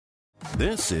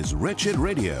This is Wretched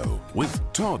Radio with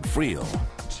Todd Friel.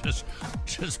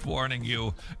 Just warning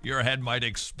you, your head might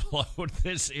explode.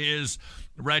 This is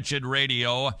Wretched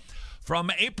Radio. From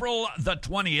April the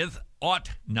 20th,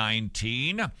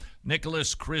 19,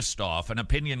 Nicholas Kristof, an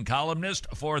opinion columnist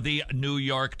for the New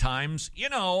York Times. You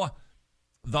know,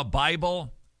 the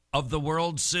Bible of the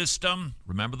world system.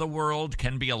 Remember, the world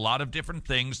can be a lot of different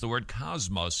things. The word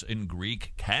cosmos in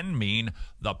Greek can mean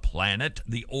the planet,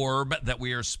 the orb that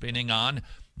we are spinning on,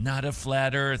 not a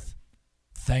flat earth.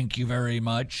 Thank you very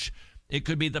much. It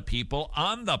could be the people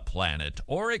on the planet,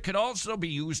 or it could also be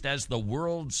used as the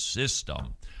world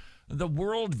system. The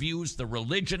world views the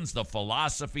religions, the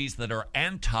philosophies that are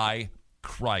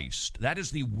anti-Christ. That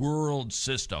is the world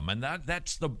system, and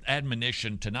that's the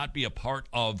admonition to not be a part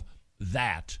of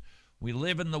that. We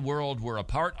live in the world, we're a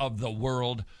part of the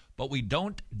world, but we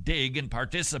don't dig and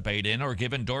participate in or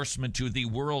give endorsement to the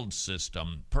world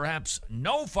system. Perhaps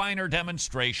no finer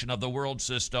demonstration of the world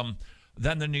system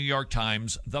than the New York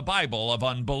Times, the Bible of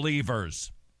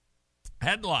unbelievers.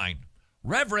 Headline,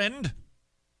 Reverend.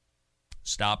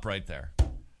 Stop right there.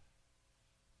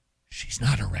 She's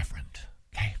not a reverend,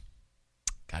 okay?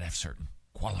 Gotta have certain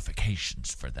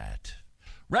qualifications for that.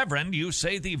 Reverend, you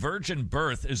say the virgin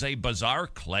birth is a bizarre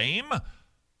claim?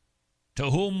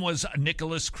 To whom was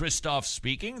Nicholas Kristof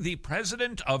speaking? The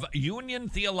president of Union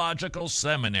Theological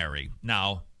Seminary.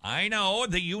 Now, I know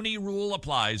the uni rule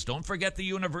applies. Don't forget the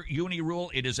uni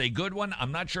rule. It is a good one.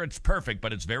 I'm not sure it's perfect,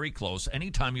 but it's very close.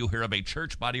 Anytime you hear of a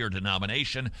church body or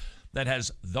denomination that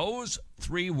has those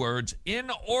three words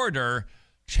in order,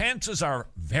 chances are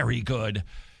very good.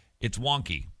 It's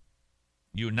wonky.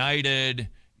 United,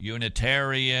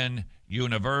 Unitarian,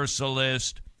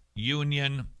 Universalist,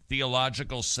 Union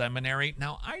Theological Seminary.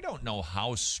 Now, I don't know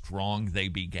how strong they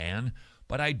began,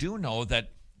 but I do know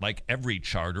that, like every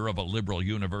charter of a liberal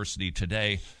university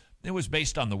today, it was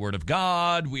based on the Word of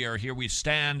God. We are here, we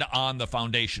stand on the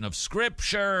foundation of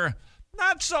Scripture.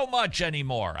 Not so much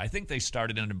anymore. I think they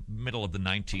started in the middle of the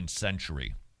 19th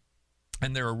century.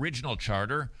 And their original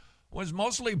charter was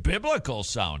mostly biblical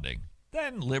sounding.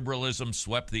 Then liberalism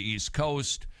swept the East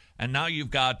Coast, and now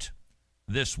you've got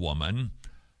this woman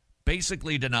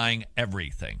basically denying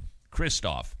everything.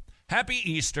 Kristof, happy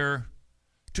Easter.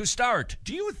 To start,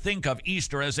 do you think of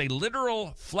Easter as a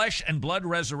literal flesh and blood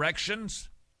resurrections?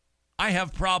 I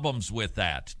have problems with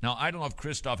that. Now, I don't know if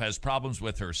Kristof has problems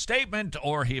with her statement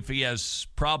or if he has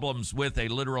problems with a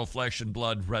literal flesh and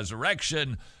blood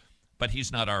resurrection, but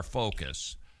he's not our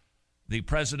focus. The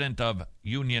president of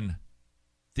Union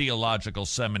Theological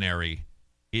Seminary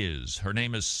is. Her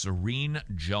name is Serene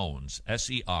Jones,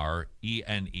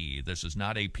 Serene. This is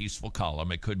not a peaceful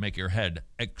column. It could make your head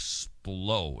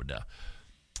explode.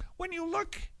 When you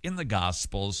look in the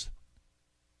Gospels,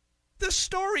 the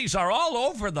stories are all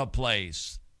over the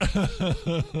place.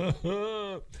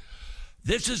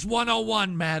 This is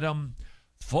 101, madam.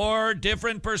 4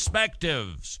 different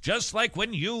perspectives. Just like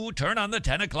when you turn on the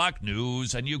 10 o'clock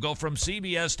news and you go from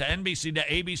CBS to NBC to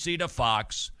ABC to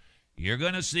Fox, you're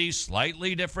going to see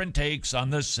slightly different takes on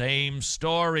the same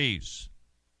stories.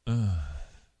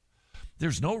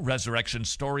 There's no resurrection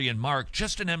story in Mark,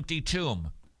 just an empty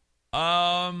tomb.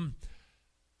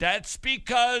 That's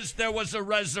because there was a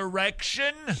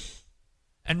resurrection.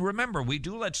 And remember, we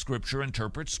do let Scripture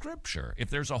interpret Scripture. If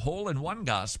there's a hole in one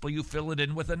gospel, you fill it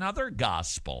in with another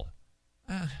gospel.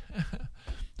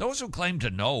 Those who claim to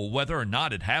know whether or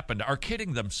not it happened are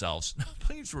kidding themselves.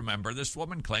 Please remember, this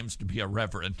woman claims to be a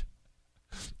reverend.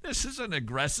 This is an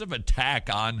aggressive attack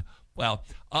on, well,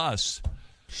 us.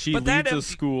 She leads a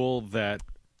school that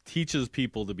teaches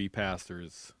people to be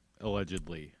pastors,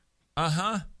 allegedly.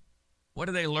 Uh-huh. What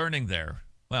are they learning there?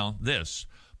 Well, this.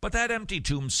 But that empty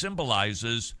tomb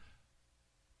symbolizes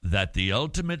that the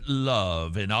ultimate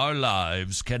love in our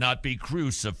lives cannot be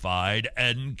crucified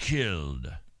and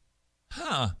killed.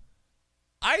 Huh.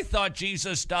 I thought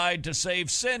Jesus died to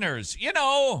save sinners. You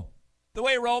know, the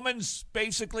way Romans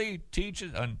basically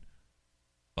teaches, in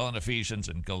Ephesians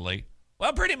and Galatians.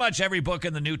 Well, pretty much every book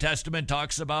in the New Testament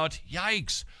talks about,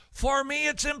 yikes. For me,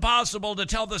 it's impossible to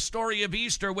tell the story of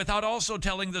Easter without also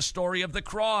telling the story of the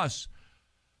cross.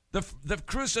 The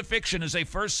crucifixion is a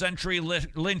first-century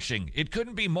lynching. It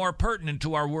couldn't be more pertinent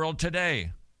to our world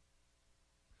today.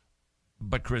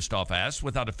 But Kristof asks,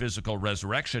 without a physical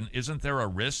resurrection, isn't there a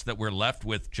risk that we're left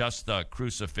with just the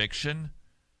crucifixion?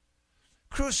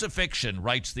 Crucifixion,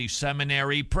 writes the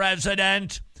seminary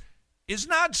president, is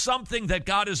not something that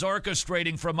God is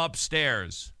orchestrating from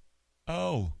upstairs.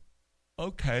 Oh,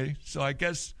 okay. So I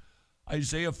guess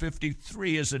Isaiah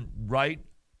 53 isn't right.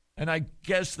 And I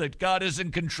guess that God is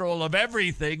in control of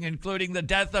everything, including the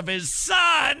death of his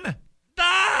son.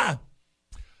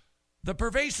 The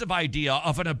pervasive idea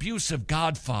of an abusive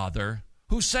godfather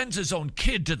who sends his own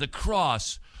kid to the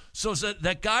cross so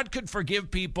that God could forgive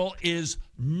people is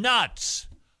nuts.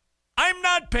 I'm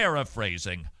not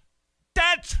paraphrasing.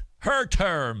 That's her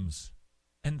terms.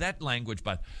 And that language,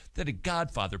 but that a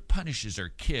godfather punishes her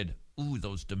kid, ooh,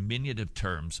 those diminutive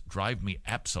terms drive me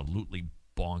absolutely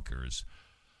bonkers.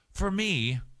 For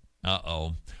me,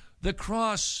 the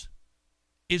cross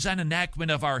is an enactment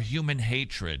of our human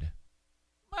hatred.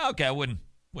 Okay, I wouldn't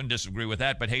disagree with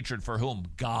that, but hatred for whom?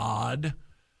 God.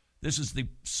 This is the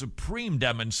supreme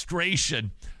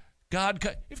demonstration.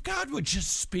 If God would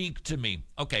just speak to me.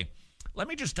 Okay, let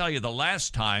me just tell you, the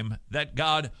last time that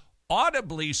God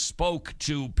audibly spoke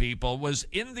to people was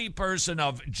in the person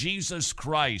of Jesus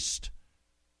Christ.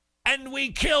 And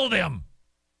we killed him.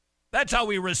 That's how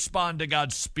we respond to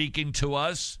God speaking to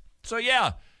us. So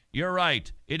yeah, you're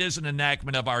right. It is an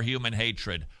enactment of our human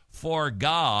hatred for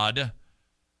God.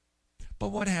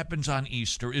 But what happens on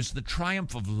Easter is the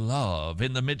triumph of love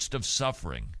in the midst of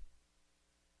suffering.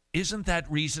 Isn't that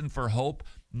reason for hope?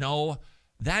 No,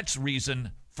 that's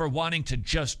reason for wanting to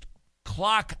just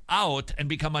clock out and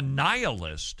become a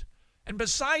nihilist. And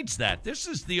besides that,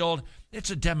 it's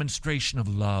a demonstration of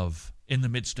love in the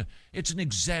midst of, it's an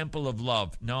example of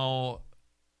love. No,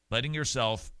 letting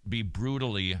yourself be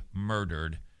brutally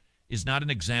murdered is not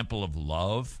an example of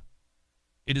love.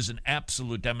 It is an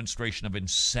absolute demonstration of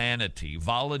insanity.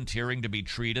 Volunteering to be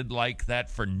treated like that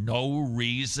for no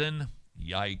reason?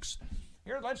 Yikes.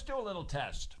 Here, let's do a little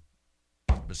test.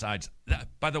 Besides,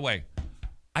 by the way,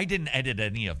 I didn't edit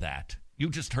any of that. You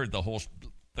just heard the whole,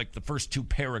 like the first two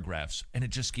paragraphs, and it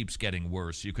just keeps getting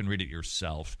worse. You can read it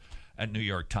yourself at New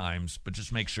York Times, but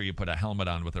just make sure you put a helmet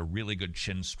on with a really good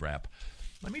chin strap.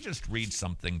 Let me just read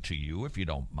something to you, if you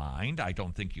don't mind. I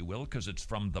don't think you will, because it's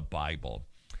from the Bible.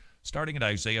 Starting at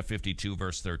Isaiah 52,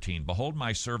 verse 13. Behold,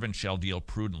 my servant shall deal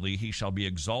prudently. He shall be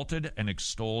exalted and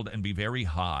extolled and be very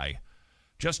high.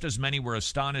 Just as many were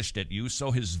astonished at you,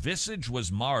 so his visage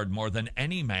was marred more than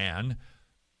any man,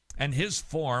 and his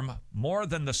form more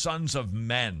than the sons of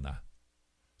men.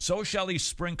 So shall he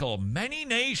sprinkle many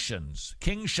nations.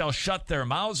 Kings shall shut their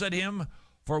mouths at him,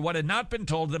 for what had not been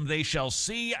told them they shall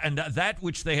see, and that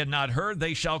which they had not heard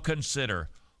they shall consider.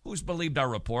 Who's believed our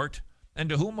report? And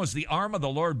to whom was the arm of the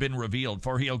Lord been revealed?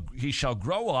 For he shall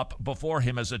grow up before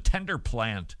him as a tender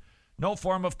plant, no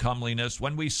form of comeliness.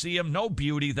 When we see him, no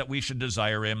beauty that we should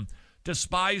desire him.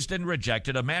 Despised and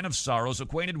rejected, a man of sorrows,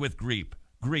 acquainted with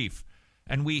grief.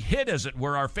 And we hid, as it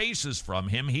were, our faces from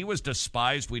him. He was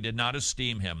despised, we did not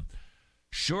esteem him.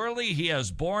 Surely he has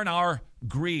borne our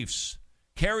griefs,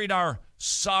 carried our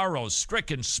sorrows,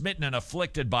 stricken, smitten, and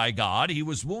afflicted by God. He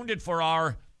was wounded for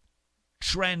our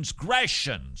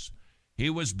transgressions. He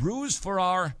was bruised for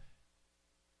our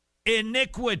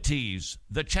iniquities.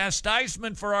 The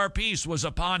chastisement for our peace was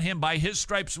upon him. By his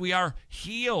stripes we are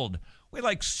healed. We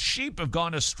like sheep have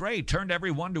gone astray, turned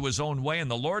every one to his own way, and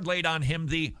the Lord laid on him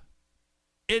the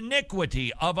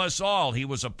iniquity of us all. He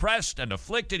was oppressed and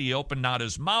afflicted. He opened not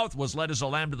his mouth, was led as a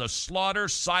lamb to the slaughter,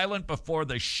 silent before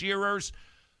the shearers.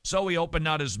 So he opened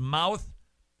not his mouth.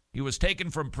 He was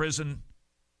taken from prison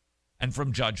and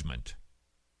from judgment.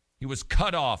 He was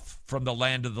cut off from the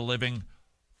land of the living.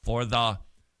 For the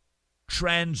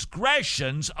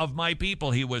transgressions of my people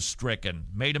he was stricken.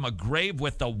 Made him a grave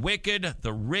with the wicked,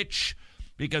 the rich,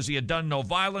 because he had done no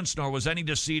violence, nor was any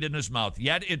deceit in his mouth.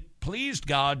 Yet it pleased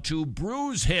God to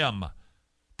bruise him,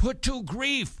 put to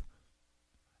grief,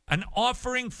 an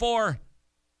offering for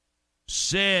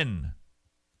sin.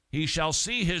 He shall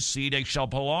see his seed, he shall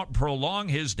prolong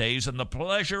his days, and the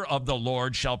pleasure of the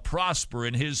Lord shall prosper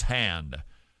in his hand.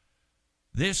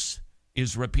 This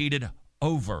is repeated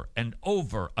over and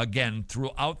over again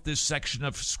throughout this section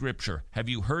of Scripture. Have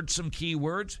you heard some key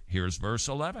words? Here's verse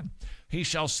 11. He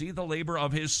shall see the labor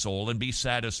of his soul and be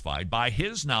satisfied. By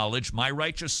his knowledge my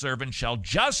righteous servant shall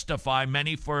justify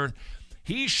many, for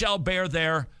he shall bear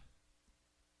their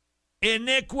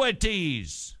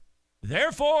iniquities.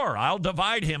 Therefore I'll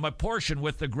divide him a portion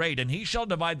with the great, and he shall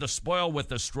divide the spoil with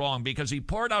the strong, because he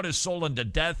poured out his soul unto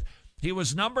death. He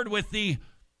was numbered with the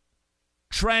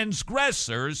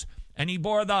transgressors, and he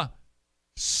bore the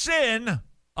sin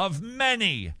of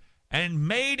many, and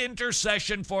made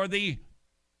intercession for the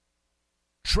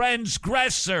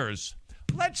transgressors.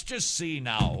 Let's just see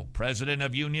now, President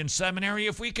of Union Seminary,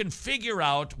 if we can figure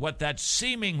out what that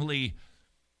seemingly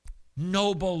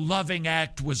noble, loving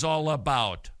act was all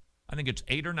about. I think it's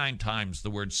 8 or 9 times the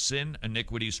word sin,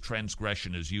 iniquities,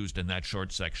 transgression is used in that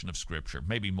short section of Scripture.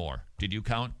 Maybe more. Did you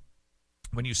count?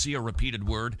 When you see a repeated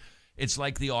word, it's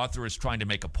like the author is trying to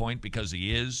make a point, because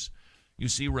he is. you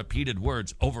see repeated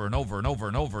words over and over and over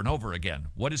and over and over again.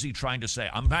 What is he trying to say?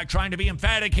 I'm not trying to be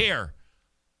emphatic here.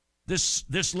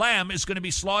 This lamb is going to be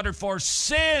slaughtered for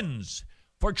sins,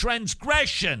 for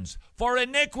transgressions, for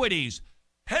iniquities.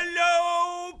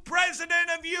 Hello,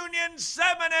 president of Union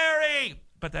Seminary.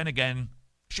 But then again,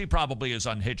 she probably has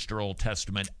unhitched her Old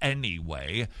Testament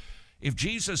anyway. If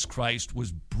Jesus Christ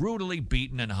was brutally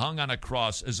beaten and hung on a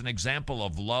cross as an example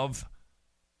of love,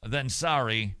 then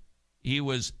sorry, he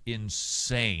was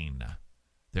insane.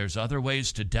 There's other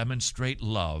ways to demonstrate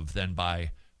love than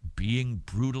by being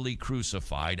brutally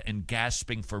crucified and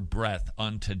gasping for breath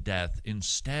unto death.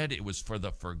 Instead, it was for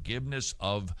the forgiveness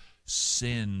of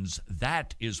sins.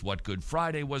 That is what Good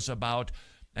Friday was about,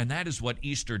 and that is what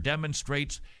Easter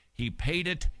demonstrates. He paid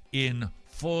it in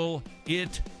full.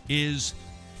 It is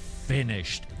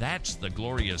finished. That's the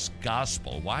glorious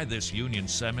gospel. Why this Union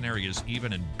Seminary is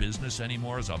even in business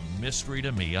anymore is a mystery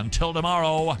to me. Until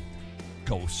tomorrow,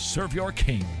 go serve your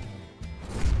king.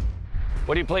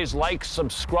 Would you please like,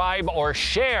 subscribe, or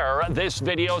share this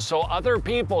video so other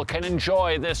people can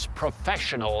enjoy this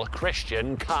professional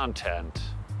Christian content?